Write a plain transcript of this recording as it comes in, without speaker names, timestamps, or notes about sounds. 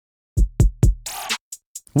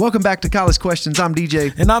Welcome back to College Questions. I'm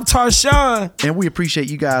DJ. And I'm Tarshawn. And we appreciate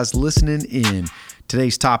you guys listening in.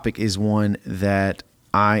 Today's topic is one that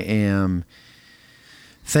I am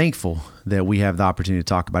thankful that we have the opportunity to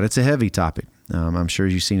talk about. It's a heavy topic. I'm sure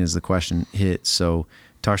you've seen as the question hits. So,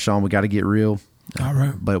 Tarshawn, we got to get real. All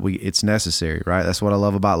right. But it's necessary, right? That's what I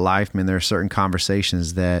love about life, man. There are certain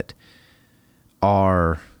conversations that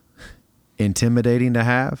are intimidating to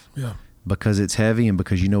have because it's heavy and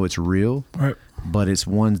because you know it's real. Right. But it's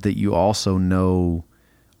ones that you also know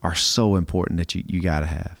are so important that you got to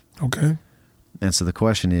have. Okay. And so the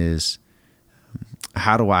question is,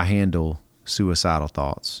 how do I handle suicidal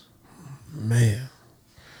thoughts? Man.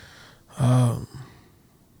 I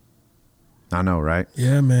know, right?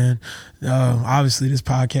 Yeah, man. Obviously, this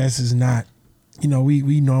podcast is not,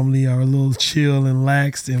 we normally are a little chill and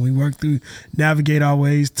laxed, and we navigate our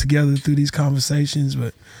ways together through these conversations.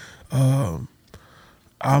 But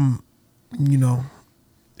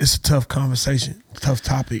it's a tough conversation, tough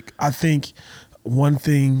topic. I think one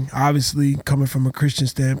thing, obviously, coming from a Christian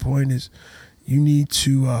standpoint, is you need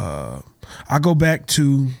to, I go back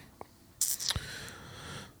to,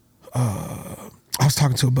 I was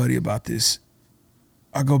talking to a buddy about this.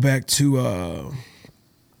 I go back to, I'm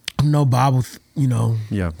no Bible,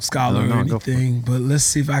 scholar or anything, but let's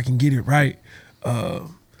see if I can get it right. I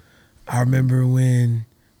remember when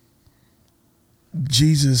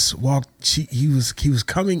Jesus walked, he was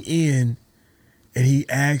coming in and he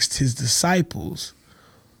asked his disciples,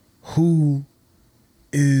 who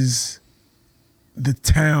is the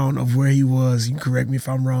town of where he was? You correct me if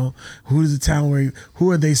I'm wrong. Who is the town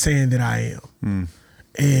who are they saying that I am?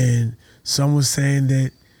 And some was saying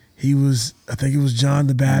that he was, I think it was John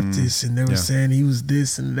the Baptist, and they were saying he was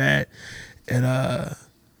this and that. And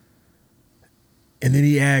then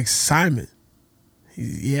he asked Simon,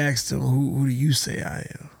 he asked him, who do you say I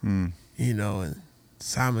am? And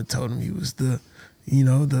Simon told him he was the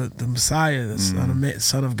Messiah, the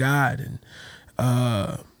Son of God.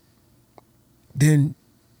 And then,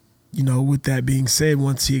 with that being said,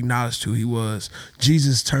 once he acknowledged who he was,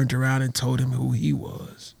 Jesus turned around and told him who he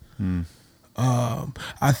was.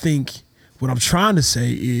 I think what I'm trying to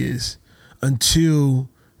say is, until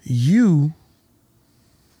you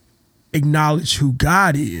acknowledge who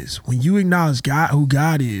God is, when you acknowledge who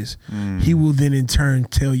God is, he will then in turn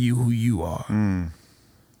tell you who you are.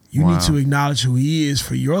 You need to acknowledge who he is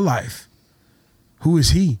for your life. Who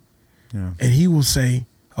is he? Yeah. And he will say,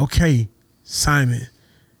 okay, Simon,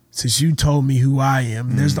 since you told me who I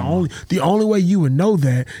am, there's the only way you would know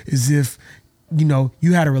that is if,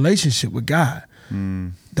 you had a relationship with God.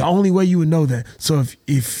 The only way you would know that. So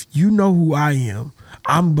if you know who I am,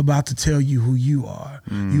 I'm about to tell you who you are.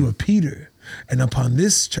 You are Peter, and upon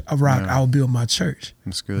this rock I will build my church.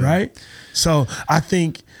 That's good, right? So I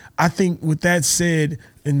think with that said,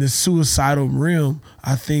 in the suicidal realm,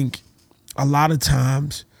 I think a lot of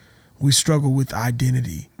times we struggle with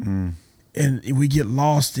identity. And we get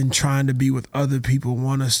lost in trying to be what other people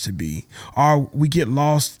want us to be, or we get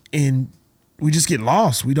lost in. We just get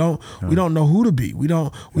lost. We don't know who to be. We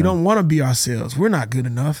don't want to be ourselves. We're not good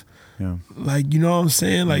enough. Yeah. Like, you know what I'm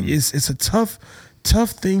saying? Like it's a tough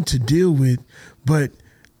thing to deal with, but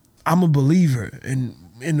I'm a believer, and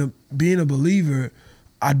being a believer,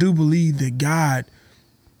 I do believe that God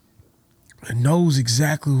knows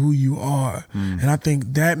exactly who you are. And I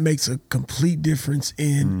think that makes a complete difference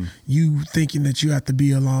in you thinking that you have to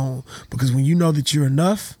be alone, because when you know that you're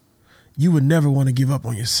enough, you would never want to give up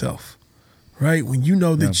on yourself. Right? When you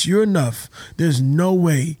know that you're enough, there's no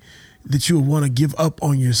way that you would want to give up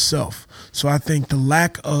on yourself. So I think the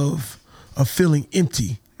lack of feeling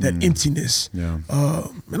empty, that emptiness,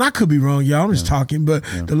 and I could be wrong, y'all, I'm just talking, but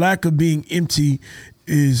the lack of being empty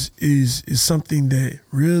is something that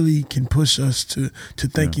really can push us to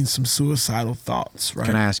thinking some suicidal thoughts, right?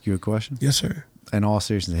 Can I ask you a question? Yes, sir. In all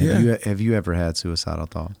seriousness, have you ever had suicidal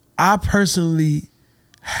thoughts? I personally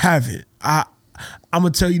haven't. I'm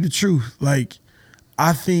going to tell you the truth. Like,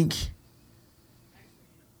 I think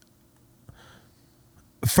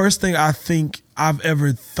first thing I think I've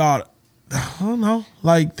ever thought, I don't know,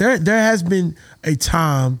 like there has been a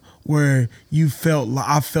time where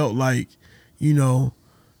I felt like,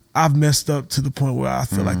 I've messed up to the point where I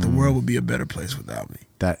feel like the world would be a better place without me.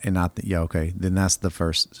 Then that's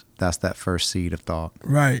that first seed of thought.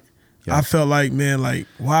 Right. Yeah. I felt like, man, like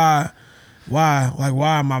why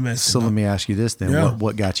am I messing up? So let me ask you this then. Yeah.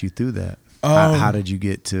 What got you through that? How did you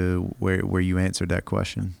get to where you answered that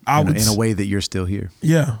question in a way that you're still here?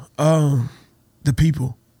 Yeah. The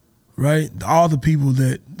people, right? All the people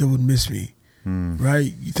that would miss me,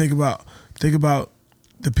 right? You think about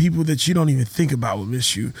the people that you don't even think about will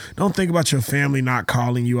miss you. Don't think about your family not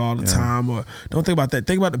calling you all the time, or don't think about that.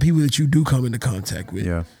 Think about the people that you do come into contact with.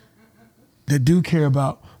 Yeah. That do care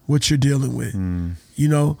about what you're dealing with. You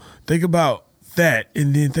know, think about that,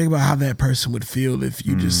 and then think about how that person would feel if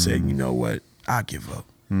you just said, you know what, I give up.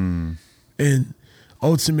 And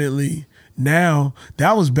ultimately, now,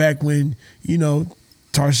 that was back when, you know,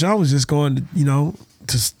 Tarshawn was just going to, you know,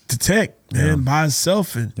 to tech, man, by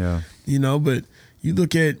himself. And, you know, but you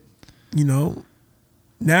look at, you know,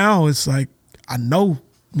 now it's like, I know,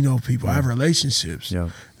 you know, people, I have relationships.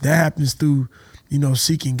 That happens through, you know,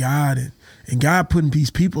 seeking God and God putting these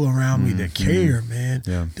people around me that care,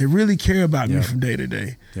 man. They really care about me from day to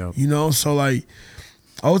day. You know, so like,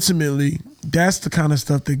 ultimately, that's the kind of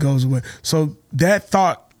stuff that goes away. So that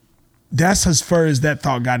thought, that's as far as that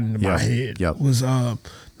thought got into my head. Was,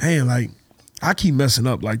 man, like, I keep messing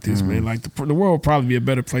up like this, man. Like, the world would probably be a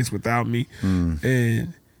better place without me.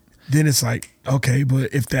 And then it's like, okay,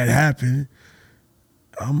 but if that happened,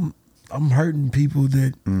 I'm hurting people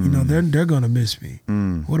that, you know, they're going to miss me.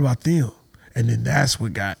 What about them? And then that's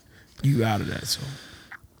what got you out of that. So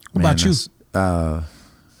what about you?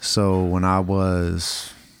 So when I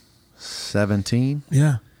was 17,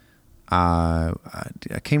 I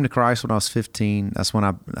came to Christ when I was 15. That's when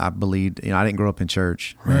I believed, you know, I didn't grow up in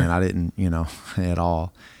church, man. I didn't, you know, at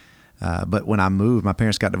all. But when I moved, my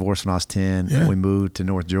parents got divorced when I was 10. We moved to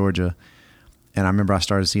North Georgia. And I remember I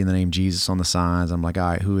started seeing the name Jesus on the signs. I'm like, all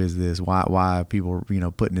right, who is this? Why are people, you know,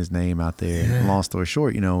 putting his name out there? Long story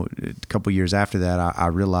short, you know, a couple of years after that, I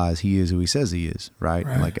realized he is who he says he is, right?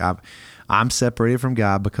 Like I'm separated from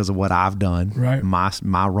God because of what I've done,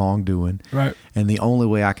 my wrongdoing. And the only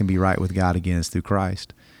way I can be right with God again is through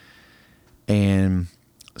Christ. And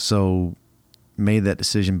so made that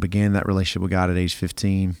decision, began that relationship with God at age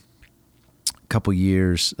 15. A couple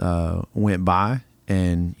years went by.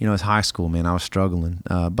 And, you know, it's high school, man. I was struggling.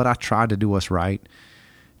 But I tried to do what's right,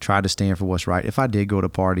 tried to stand for what's right. If I did go to a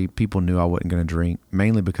party, people knew I wasn't going to drink,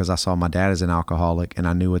 mainly because I saw my dad as an alcoholic and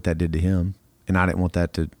I knew what that did to him. And I didn't want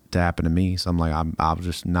that to happen to me. So I'm like, I'll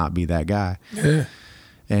just not be that guy.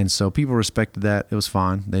 And so people respected that. It was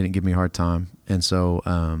fine. They didn't give me a hard time. And so,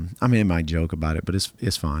 I mean, they might joke about it, but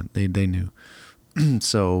it's fine. They knew.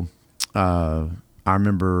 So I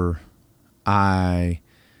remember I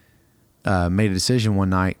made a decision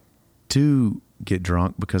one night to get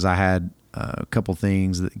drunk because I had a couple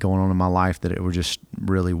things that going on in my life that it were just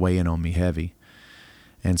really weighing on me heavy.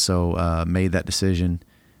 And so made that decision.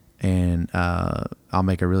 And I'll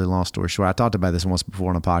make a really long story short. I talked about this once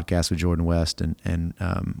before on a podcast with Jordan West and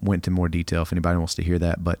went into more detail if anybody wants to hear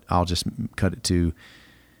that. But I'll just cut it to,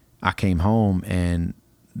 I came home and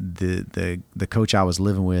the coach I was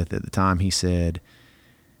living with at the time, he said,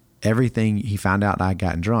 everything, he found out I'd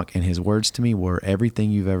gotten drunk, and his words to me were,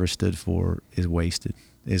 everything you've ever stood for is wasted,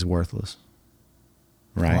 is worthless.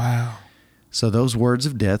 Right? Wow. So those words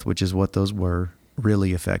of death, which is what those were,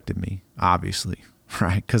 really affected me, obviously,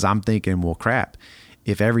 right? Because I'm thinking, well, crap,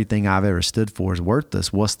 if everything I've ever stood for is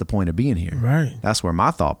worthless, what's the point of being here? Right. That's where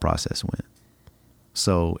my thought process went.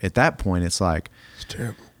 So at that point, it's like, it's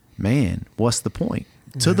terrible. Man, what's the point?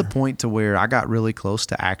 To the point to where I got really close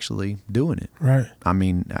to actually doing it. Right. I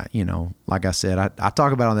mean, you know, like I said, I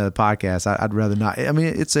talk about it on the other podcast. I'd rather not. I mean,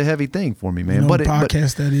 it's a heavy thing for me, man. You know but what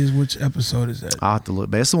podcast that is? Which episode is that? I'll have to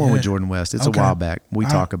look. But it's the one with Jordan West. It's a while back. We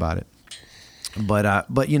talk about it.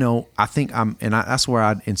 But you know, I think that's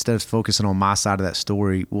where instead of focusing on my side of that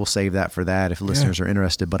story, we'll save that for that if listeners are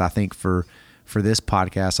interested. But I think for this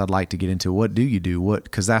podcast, I'd like to get into what do you do?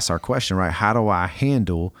 Because that's our question, right? How do I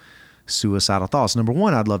handle suicidal thoughts? Number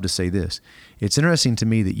one, I'd love to say this. It's interesting to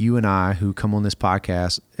me that you and I, who come on this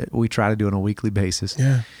podcast, we try to do it on a weekly basis.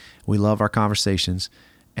 We love our conversations,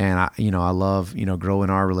 and I love, growing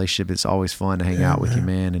our relationship. It's always fun to hang out with you,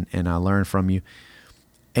 man, and I learn from you.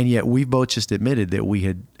 And yet we've both just admitted that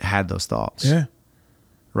we had those thoughts.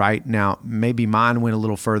 Right now, maybe mine went a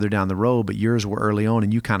little further down the road, but yours were early on,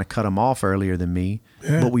 and you kind of cut them off earlier than me.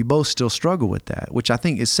 But we both still struggle with that, which I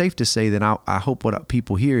think is safe to say that I hope what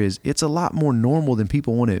people hear is it's a lot more normal than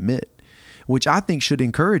people want to admit, which I think should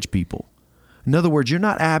encourage people. In other words, you're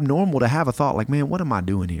not abnormal to have a thought like, man, what am I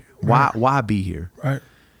doing here? Why be here? Right.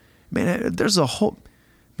 Man, there's a whole,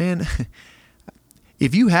 man,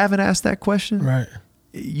 if you haven't asked that question, right,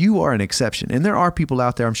 you are an exception. And there are people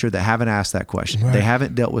out there, I'm sure, that haven't asked that question. Right. They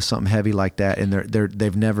haven't dealt with something heavy like that, and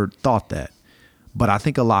they've never thought that. But I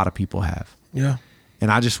think a lot of people have. Yeah.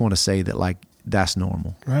 And I just want to say that, like, that's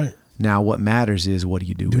normal. Right. Now, what matters is what do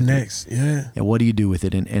you do with next. it? Yeah. And what do you do with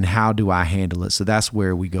it, and how do I handle it? So that's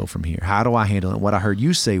where we go from here. How do I handle it? What I heard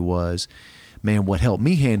you say was, man, what helped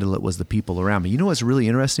me handle it was the people around me. You know what's really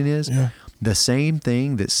interesting is the same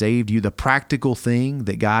thing that saved you, the practical thing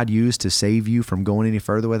that God used to save you from going any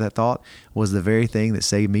further with that thought was the very thing that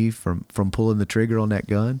saved me from pulling the trigger on that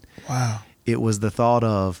gun. Wow. It was the thought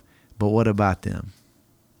of, but what about them?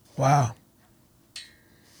 Wow.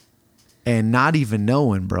 And not even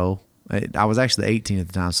knowing, bro. I was actually 18 at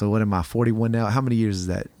the time. So what am I, 41 now? How many years is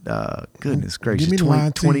that? Goodness gracious. Give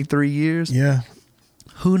me 23 years? Yeah.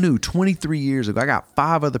 Who knew 23 years ago? I got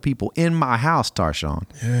 5 other people in my house, Tarshawn,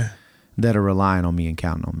 that are relying on me and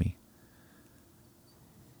counting on me.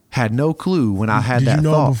 Had no clue when I had that thought. Did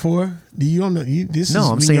you know before? Do you don't know?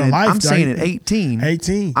 I'm saying at 18.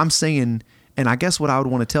 18. I'm saying, and I guess what I would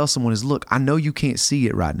want to tell someone is, look, I know you can't see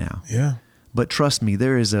it right now. Yeah. But trust me,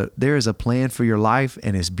 there is a plan for your life,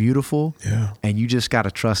 and it's beautiful. Yeah. And you just got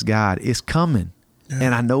to trust God. It's coming. Yeah.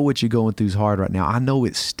 And I know what you're going through is hard right now. I know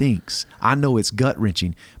it stinks. I know it's gut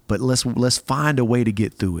wrenching. But let's find a way to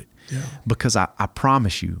get through it. Yeah. Because I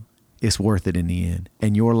promise you, it's worth it in the end.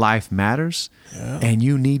 And your life matters. Yeah. And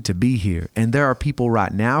you need to be here. And there are people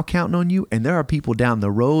right now counting on you, and there are people down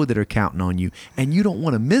the road that are counting on you. And you don't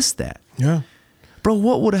want to miss that. Yeah. Bro,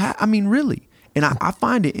 what would have happened? I mean, really. And I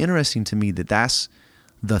find it interesting to me that that's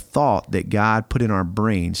the thought that God put in our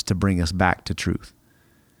brains to bring us back to truth.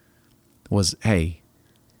 Was, hey,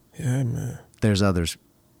 yeah, man, there's others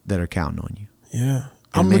that are counting on you. Yeah.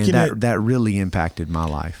 And that really impacted my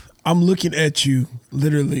life. I'm looking at you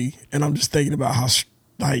literally, and I'm just thinking about how,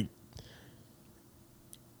 like,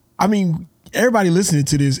 I mean, everybody listening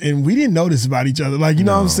to this, and we didn't know this about each other. Like, you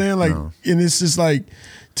know what I'm saying? Like, and it's just like,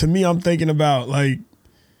 to me, I'm thinking about, like,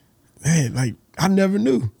 man, like, I never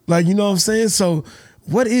knew. Like, you know what I'm saying? So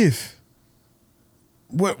what if,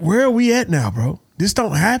 where are we at now, bro? This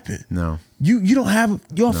don't happen. No. You don't have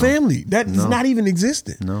your family. That is not even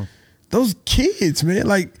existent. No. Those kids, man,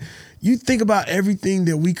 like, you think about everything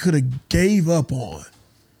that we could have gave up on.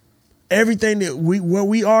 Everything that where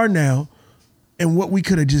we are now and what we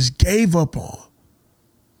could have just gave up on.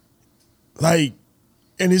 Like,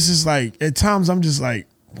 and it's just like, at times I'm just like,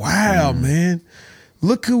 wow, man.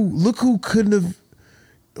 Look who you couldn't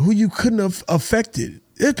have affected.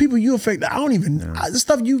 There's people you affect that I don't even, the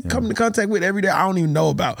stuff you come into contact with every day, I don't even know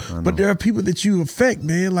about. But there are people that you affect,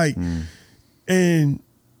 man. Like, and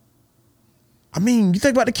I mean, you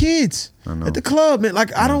think about the kids at the club, man. Like,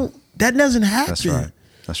 that doesn't happen.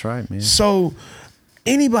 That's right, man. So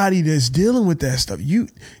anybody that's dealing with that stuff, you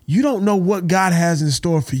don't know what God has in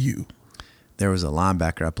store for you. There was a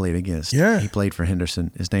linebacker I played against. Yeah. He played for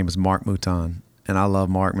Henderson. His name was Mark Mouton. And I love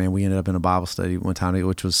Mark, man. We ended up in a Bible study one time,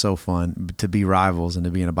 which was so fun to be rivals and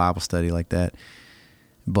to be in a Bible study like that.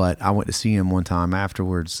 But I went to see him one time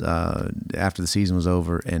afterwards, after the season was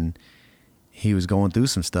over, and he was going through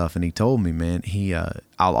some stuff. And he told me, man,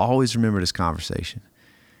 I'll always remember this conversation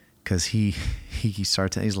because he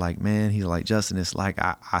started, he's like, man, he's like, Justin, it's like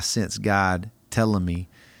I sense God telling me,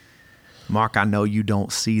 Mark, I know you don't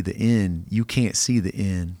see the end. You can't see the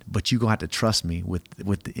end, but you're going to have to trust me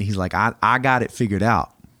he's like, I got it figured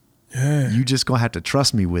out. Yeah. You just going to have to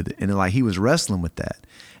trust me with it. And like, he was wrestling with that,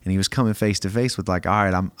 and he was coming face to face with like, all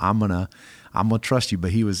right, I'm going to trust you.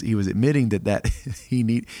 But he was admitting that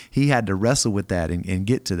he had to wrestle with that and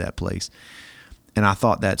get to that place. And I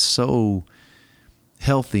thought that's so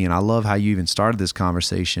healthy. And I love how you even started this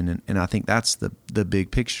conversation. And I think that's the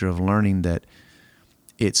big picture of learning that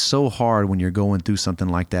it's so hard when you're going through something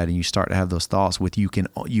like that and you start to have those thoughts it's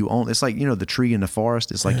like, the tree in the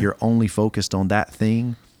forest. It's like you're only focused on that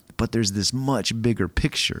thing, but there's this much bigger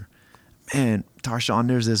picture. Man, Tarshawn,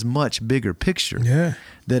 there's this much bigger picture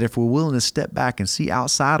that if we're willing to step back and see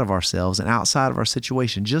outside of ourselves and outside of our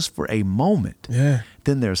situation just for a moment,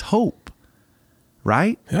 then there's hope,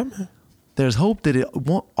 right? Yeah, man. There's hope that it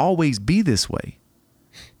won't always be this way.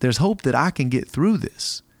 There's hope that I can get through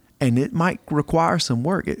this. And it might require some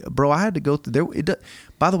work. Bro, I had to go through there.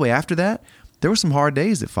 By the way, after that, there were some hard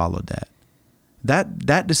days that followed that.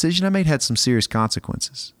 That decision I made had some serious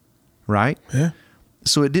consequences, right? Yeah.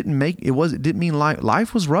 So it didn't mean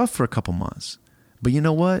life was rough for a couple months. But you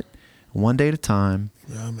know what? One day at a time,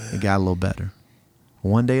 it got a little better.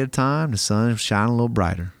 One day at a time, the sun was shining a little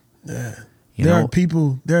brighter. Yeah. There are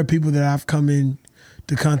people that I've come in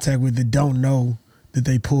to contact with that don't know that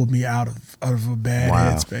they pulled me out of a bad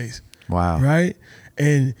headspace. Wow. Right?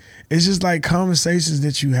 And it's just like conversations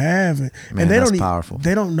that you have. And they that's powerful.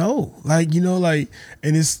 They don't know. Like, and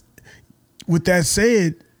it's, with that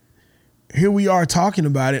said, here we are talking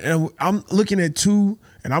about it. And I'm looking at two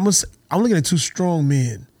strong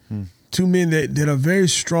men. Two men that are very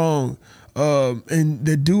strong and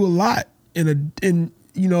that do a lot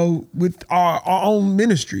with our own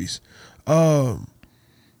ministries.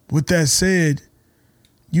 With that said,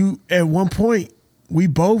 at one point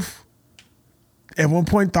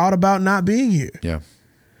thought about not being here. Yeah.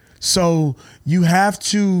 So you have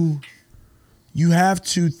to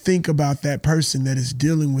think about that person that is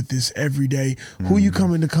dealing with this every day, who you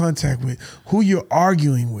come into contact with, who you're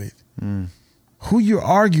arguing with, who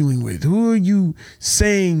are you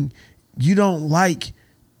saying you don't like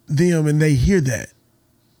them and they hear that?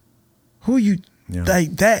 Who are you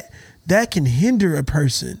like that can hinder a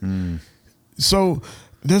person. So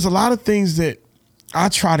there's a lot of things that I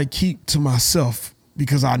try to keep to myself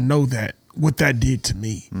because I know that what that did to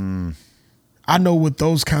me. I know what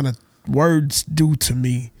those kind of words do to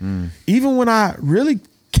me. Even when I really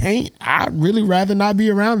can't, I'd really rather not be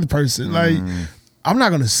around the person. Like, I'm not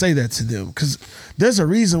going to say that to them because there's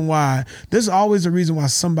always a reason why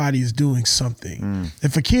somebody is doing something.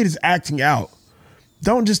 If a kid is acting out,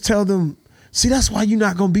 don't just tell them, see, that's why you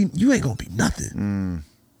ain't going to be nothing.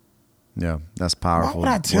 Yeah, that's powerful. Why would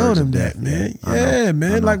I tell them that, man? Yeah,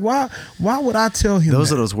 man. Like, why would I tell him those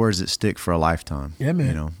that? are those words that stick for a lifetime. Yeah, man.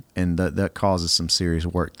 You know, and that causes some serious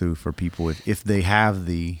work through for people if they have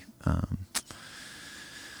the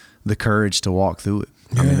courage to walk through it.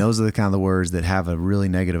 I mean, those are the kind of words that have a really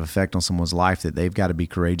negative effect on someone's life that they've got to be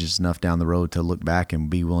courageous enough down the road to look back and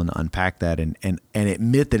be willing to unpack that and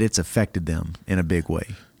admit that it's affected them in a big way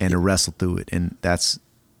and to wrestle through it. And that's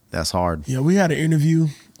hard. Yeah, we had an interview.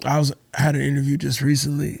 I had an interview just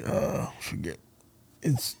recently. Forget.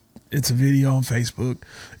 It's a video on Facebook.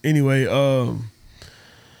 Anyway,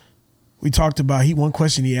 we talked about one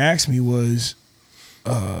question he asked me was,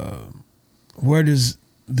 where does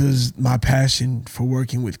my passion for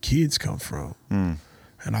working with kids come from?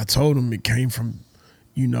 And I told him it came from,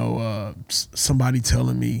 somebody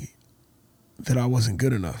telling me that I wasn't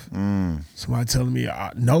good enough. Somebody telling me,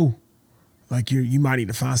 no, like you might need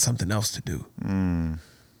to find something else to do.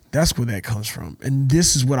 That's where that comes from. And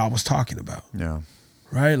this is what I was talking about. Yeah.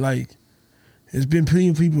 Right? Like, there's been plenty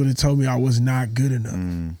of people that told me I was not good enough.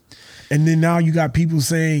 And then now you got people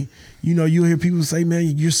saying, you'll hear people say,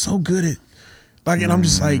 man, you're so good at, like, and I'm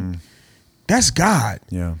just like, that's God.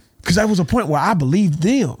 Yeah. Because that was a point where I believed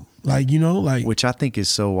them. Like, which I think is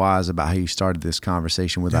so wise about how you started this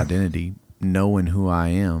conversation with identity, knowing who I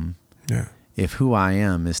am. Yeah. If who I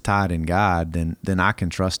am is tied in God, then I can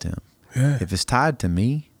trust him. Yeah. If it's tied to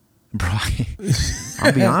me, bro,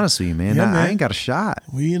 I'll be honest with you, man. Yeah, man. I ain't got a shot.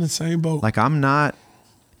 We in the same boat. Like, I'm not.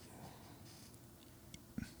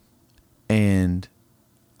 And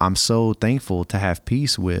I'm so thankful to have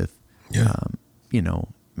peace with,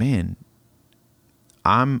 man,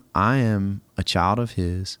 I am a child of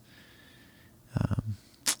his.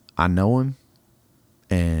 I know him,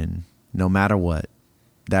 and no matter what,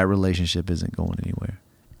 that relationship isn't going anywhere.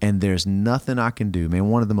 And there's nothing I can do. Man,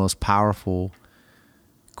 one of the most powerful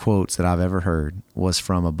quotes that I've ever heard was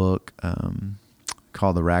from a book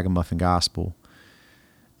called The Ragamuffin Gospel.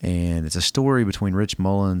 And it's a story between Rich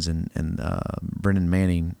Mullins and Brennan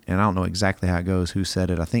Manning. And I don't know exactly how it goes, who said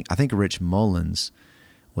it. I think Rich Mullins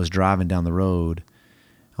was driving down the road.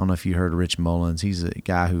 I don't know if you heard of Rich Mullins. He's a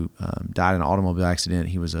guy who died in an automobile accident.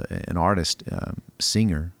 He was an artist,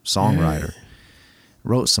 singer, songwriter.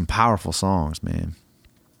 Wrote some powerful songs, man.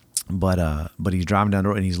 But he's driving down the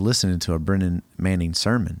road and he's listening to a Brennan Manning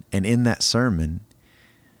sermon. And in that sermon,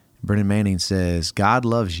 Brennan Manning says, God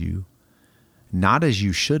loves you not as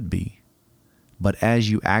you should be, but as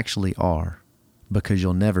you actually are, because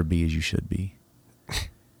you'll never be as you should be.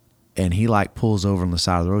 And he like pulls over on the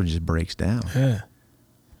side of the road and just breaks down. Yeah.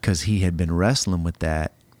 Because he had been wrestling with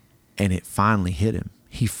that and it finally hit him.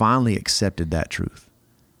 He finally accepted that truth.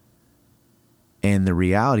 And the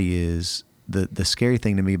reality is, the scary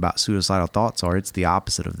thing to me about suicidal thoughts it's the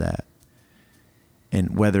opposite of that.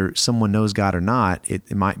 And whether someone knows God or not,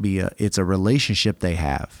 it might be it's a relationship they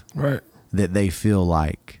have. Right. That they feel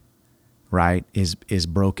like, right, is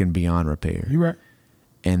broken beyond repair. You're right.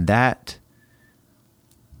 And that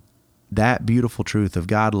beautiful truth of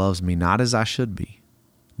God loves me not as I should be,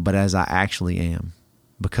 but as I actually am.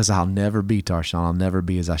 Because I'll never be Tarshawn. I'll never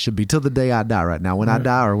be as I should be till the day I die. Right now, when I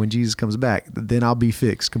die or when Jesus comes back, then I'll be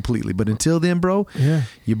fixed completely. But until then, bro,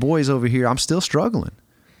 your boy's over here. I'm still struggling.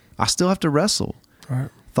 I still have to wrestle.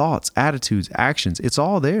 Right. Thoughts, attitudes, actions. It's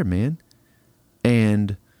all there, man.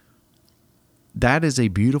 And that is a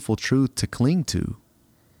beautiful truth to cling to.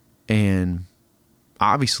 And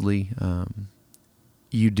obviously,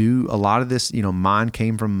 you do a lot of this. Mine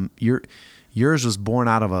came from yours was born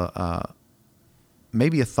out of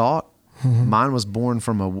maybe a thought. Mm-hmm. Mine was born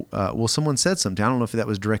from someone said something. I don't know if that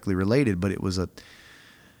was directly related, but it was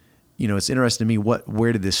it's interesting to me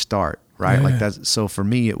where did this start, right? Yeah. Like that's, so for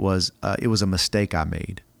me, it was a mistake I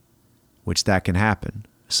made, which that can happen.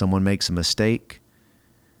 Someone makes a mistake,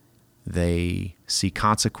 they see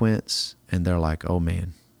consequence, and they're like, oh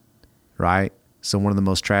man, right? So one of the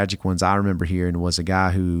most tragic ones I remember hearing was a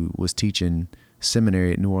guy who was teaching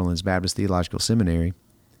seminary at New Orleans Baptist Theological Seminary.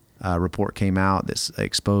 A report came out that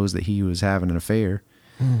exposed that he was having an affair,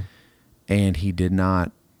 and he did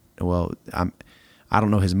not. Well, I don't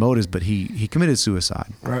know his motives, but he committed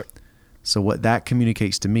suicide. Right. So what that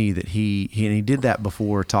communicates to me that he did that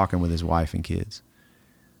before talking with his wife and kids.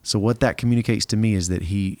 So what that communicates to me is that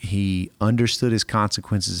he understood his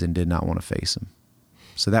consequences and did not want to face them.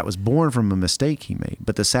 So that was born from a mistake he made.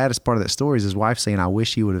 But the saddest part of that story is his wife saying, I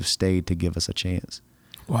wish he would have stayed to give us a chance.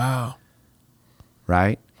 Wow.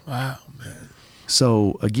 Right? Wow, man.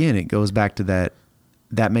 So again, it goes back to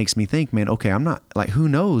that makes me think, man, okay, I'm not like, who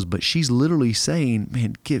knows, but she's literally saying,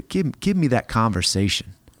 man, give me that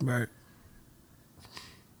conversation. Right.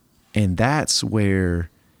 And that's where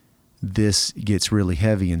this gets really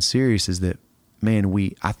heavy and serious, is that,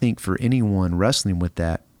 man, I think for anyone wrestling with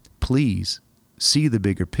that, please see the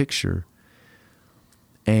bigger picture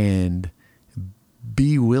and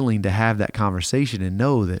be willing to have that conversation and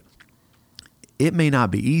know that it may not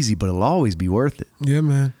be easy, but it'll always be worth it. Yeah,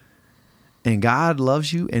 man. And God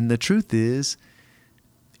loves you. And the truth is,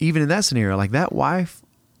 even in that scenario, like that wife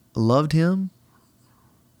loved him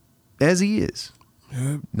as he is.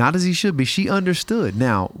 Yep. Not as he should be. She understood.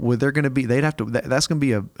 Now, that's going to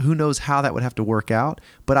be who knows how that would have to work out.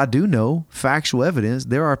 But I do know factual evidence.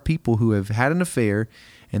 There are people who have had an affair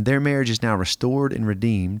and their marriage is now restored and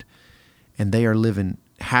redeemed, and they are living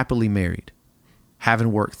happily married,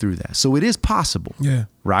 having worked through that. So it is possible. Yeah.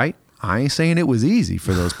 Right? I ain't saying it was easy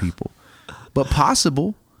for those people, but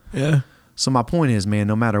possible. Yeah. So my point is, man,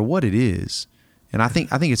 no matter what it is, and I think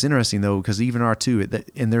it's interesting though, because even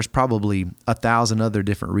and there's probably 1,000 other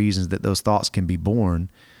different reasons that those thoughts can be born.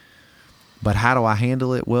 But how do I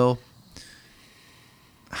handle it? Well,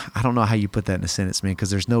 I don't know how you put that in a sentence, man, because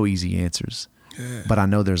there's no easy answers. Yeah. But I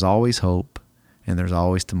know there's always hope, and there's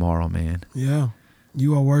always tomorrow, man. Yeah.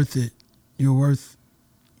 You are worth it. You're worth.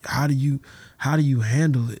 How do you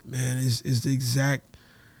handle it, man? Is the exact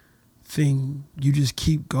thing. You just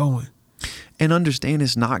keep going. And understand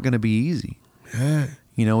it's not going to be easy. Yeah.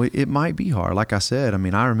 It might be hard. Like I said, I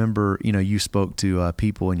mean, I remember, you spoke to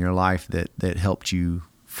people in your life that helped you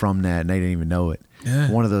from that, and they didn't even know it. Yeah.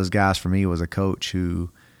 One of those guys for me was a coach who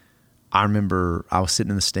I remember I was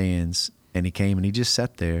sitting in the stands, and he came and he just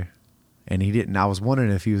sat there, and I was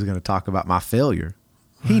wondering if he was going to talk about my failure.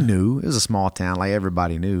 He knew. It was a small town, like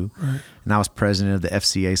everybody knew. Right. And I was president of the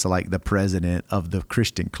FCA, so like the president of the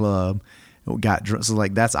Christian club. Got drunk, so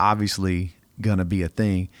like that's obviously going to be a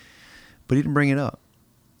thing. But he didn't bring it up.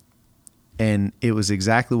 And it was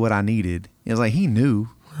exactly what I needed. It was like he knew.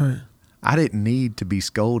 Right. I didn't need to be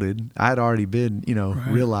scolded. I had already been,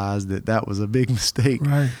 realized that was a big mistake.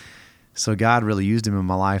 Right. So God really used him in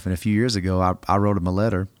my life. And a few years ago, I wrote him a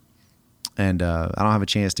letter. And I don't have a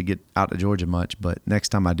chance to get out to Georgia much. But next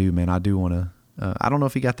time I do, man, I do want to. I don't know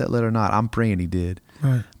if he got that letter or not. I'm praying he did.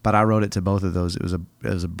 Right. But I wrote it to both of those. It was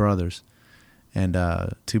a brothers. And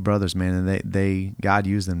two brothers, man, and God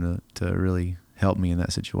used them to really help me in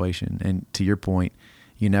that situation. And to your point,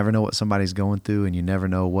 you never know what somebody's going through, and you never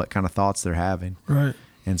know what kind of thoughts they're having. Right.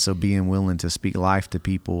 And so being willing to speak life to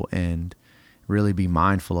people and really be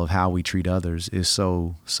mindful of how we treat others is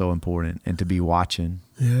so, so important. And to be watching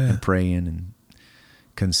and praying and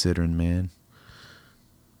considering, man.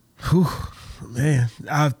 Whew, man.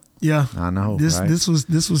 I know. This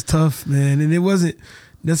was tough, man. And it wasn't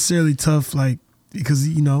necessarily tough, like, because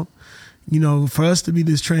for us to be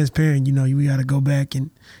this transparent, we got to go back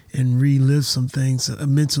and relive some things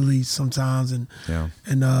mentally sometimes, and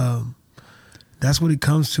that's what it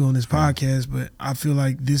comes to on this podcast. But I feel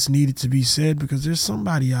like this needed to be said because there's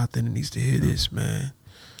somebody out there that needs to hear this, man.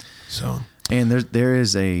 So, and there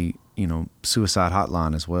is a suicide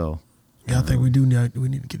hotline as well. Yeah, I think we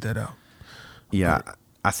need to get that out. Yeah,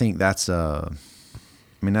 I think that's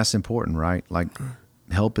that's important, right? Like,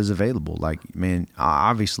 help is available. Like, man,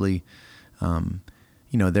 obviously,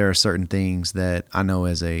 there are certain things that I know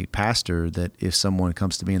as a pastor that if someone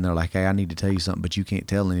comes to me and they're like, hey, I need to tell you something, but you can't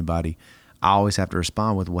tell anybody, I always have to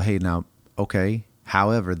respond with, well, hey, now, okay.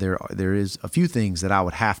 However, there is a few things that I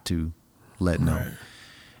would have to let know,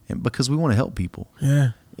 and because we want to help people.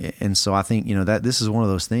 Yeah. And so I think, that this is one of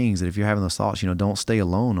those things that if you're having those thoughts, don't stay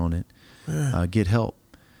alone on it. Yeah. Get help.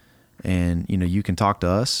 And, you can talk to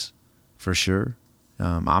us for sure.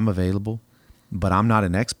 I'm available. but I'm not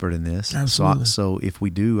an expert in this. Absolutely. So if we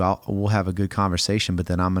do, we'll have a good conversation, but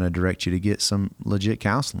then I'm going to direct you to get some legit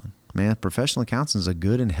counseling. Man, professional counseling is a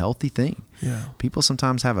good and healthy thing. Yeah. People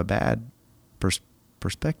sometimes have a bad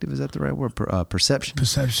perspective. Is that the right word? Perception.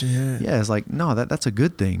 Perception. Yeah. Yeah. It's like, no, that's a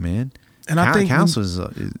good thing, man. And I think counselors,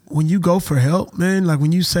 when you go for help, man, like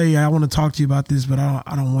when you say, I want to talk to you about this, but I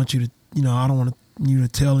don't want you to, I don't want you to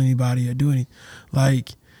tell anybody or do anything.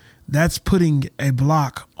 Like, that's putting a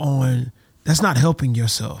block on, that's not helping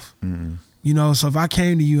yourself. Mm-hmm. So if I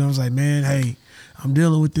came to you and I was like, man, hey, I'm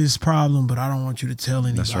dealing with this problem, but I don't want you to tell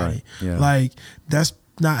anybody. That's right. Yeah. Like, that's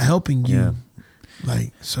not helping you. Yeah.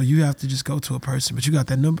 Like, so you have to just go to a person. But you got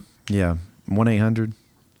that number? Yeah.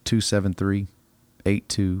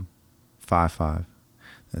 1-800-273-8255.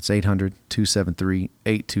 That's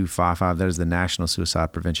 800-273-8255. That is the National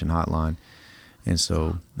Suicide Prevention Hotline. And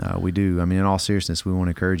so we do. I mean, in all seriousness, we want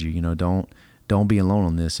to encourage you. Don't be alone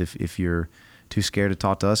on this. If you're too scared to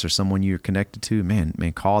talk to us or someone you're connected to, man,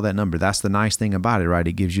 call that number. That's the nice thing about it, right?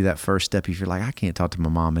 It gives you that first step. If you're like, I can't talk to my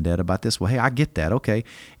mom and dad about this. Well, hey, I get that. Okay,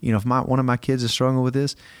 if one of my kids is struggling with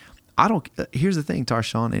this, here's the thing,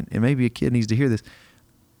 Tarshawn, and maybe a kid needs to hear this.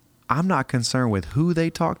 I'm not concerned with who they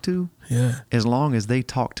talk to, as long as they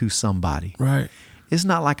talk to somebody. Right. It's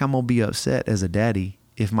not like I'm gonna be upset as a daddy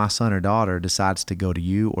if my son or daughter decides to go to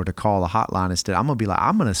you or to call a hotline instead. I'm going to be like,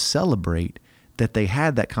 I'm going to celebrate that they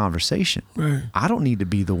had that conversation. Right. I don't need to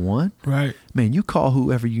be the one. Right. Man, you call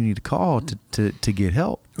whoever you need to call to get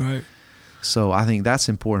help. Right. So I think that's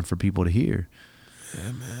important for people to hear.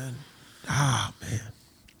 Yeah, man. Man.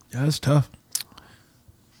 Yeah, that's tough.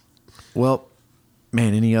 Well,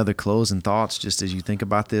 man, any other closing thoughts just as you think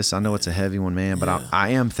about this? I know it's a heavy one, man, but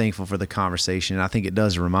I am thankful for the conversation. I think it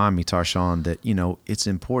does remind me, Tarshawn, that, it's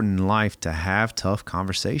important in life to have tough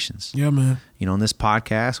conversations. Yeah, man. In this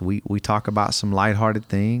podcast, we talk about some lighthearted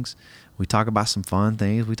things. We talk about some fun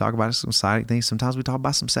things. We talk about some exciting things. Sometimes we talk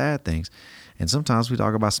about some sad things. And sometimes we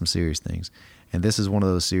talk about some serious things. And this is one of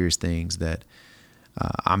those serious things that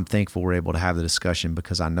I'm thankful we're able to have the discussion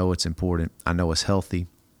because I know it's important. I know it's healthy.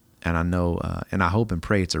 And I know, and I hope and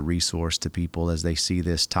pray it's a resource to people as they see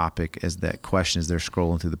this topic, as that question, as they're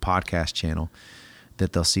scrolling through the podcast channel,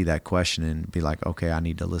 that they'll see that question and be like, okay, I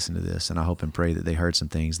need to listen to this. And I hope and pray that they heard some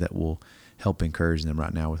things that will help encourage them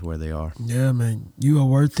right now with where they are. Yeah, man. You are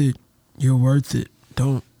worth it. You're worth it.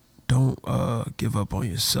 Don't give up on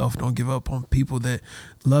yourself. Don't give up on people that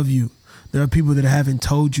love you. There are people that haven't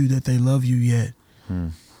told you that they love you yet.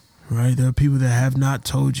 Right? There are people that have not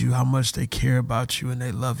told you how much they care about you and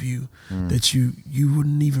they love you that you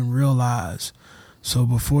wouldn't even realize. So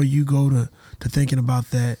before you go to thinking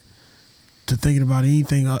about that, to thinking about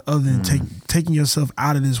anything other than taking yourself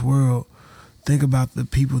out of this world, think about the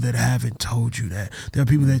people that haven't told you that. There are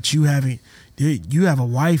people that you have a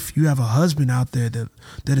wife, you have a husband out there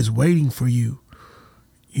that is waiting for you.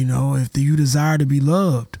 If you desire to be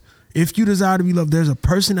loved. If you desire to be loved, there's a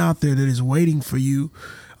person out there that is waiting for you.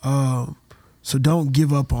 So don't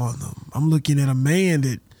give up on them. I'm looking at a man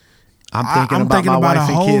that I'm thinking about my wife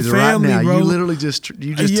and kids family, right now. bro. You literally just took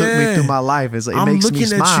me through my life. It makes me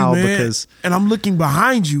smile because, and I'm looking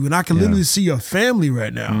behind you, and I can literally see your family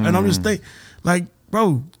right now, and I'm just thinking, like,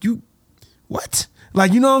 bro, you what?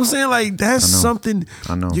 Like, you know what I'm saying? Like, that's something.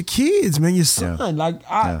 I know your kids, man, your son. Like,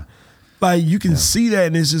 like you can see that,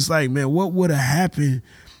 and it's just like, man, what would have happened?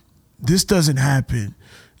 This doesn't happen.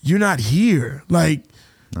 You're not here. Like,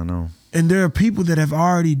 I know. And there are people that have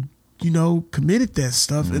already, committed that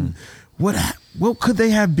stuff. And what could they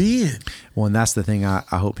have been? Well, and that's the thing. I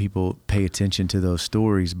hope people pay attention to those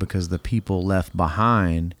stories because the people left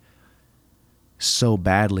behind so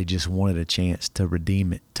badly just wanted a chance to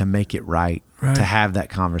redeem it, to make it right, to have that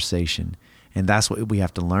conversation. And that's what we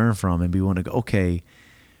have to learn from. And we want to go, okay,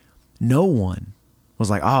 no one was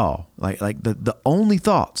like, oh, like the only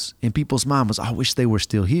thoughts in people's mind was, I wish they were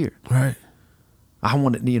still here. Right. I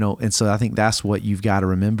want to, and so I think that's what you've got to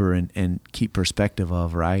remember and keep perspective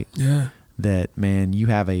of, right? Yeah. That, man,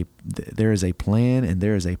 there is a plan and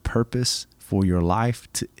there is a purpose for your life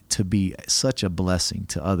to be such a blessing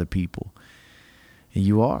to other people. And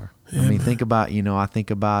you are. Yeah, I mean, man. think about, I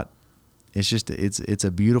think about, it's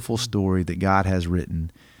a beautiful story that God has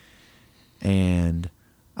written, and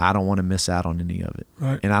I don't want to miss out on any of it.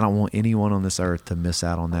 Right. And I don't want anyone on this earth to miss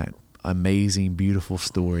out on that amazing, beautiful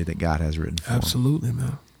story that God has written for Absolutely, them.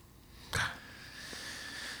 man.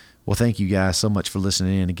 Well, thank you guys so much for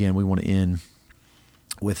listening in. Again, we want to end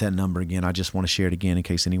with that number again. I just want to share it again in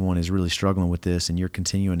case anyone is really struggling with this and you're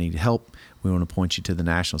continuing to need help. We want to point you to the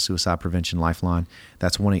National Suicide Prevention Lifeline.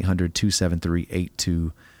 That's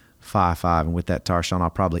 1-800-273-8255. And with that, Tarshawn, I'll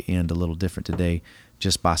probably end a little different today.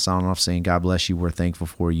 just by signing off saying, God bless you. We're thankful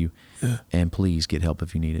for you. Yeah. And please get help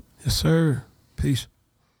if you need it. Yes, sir. Peace.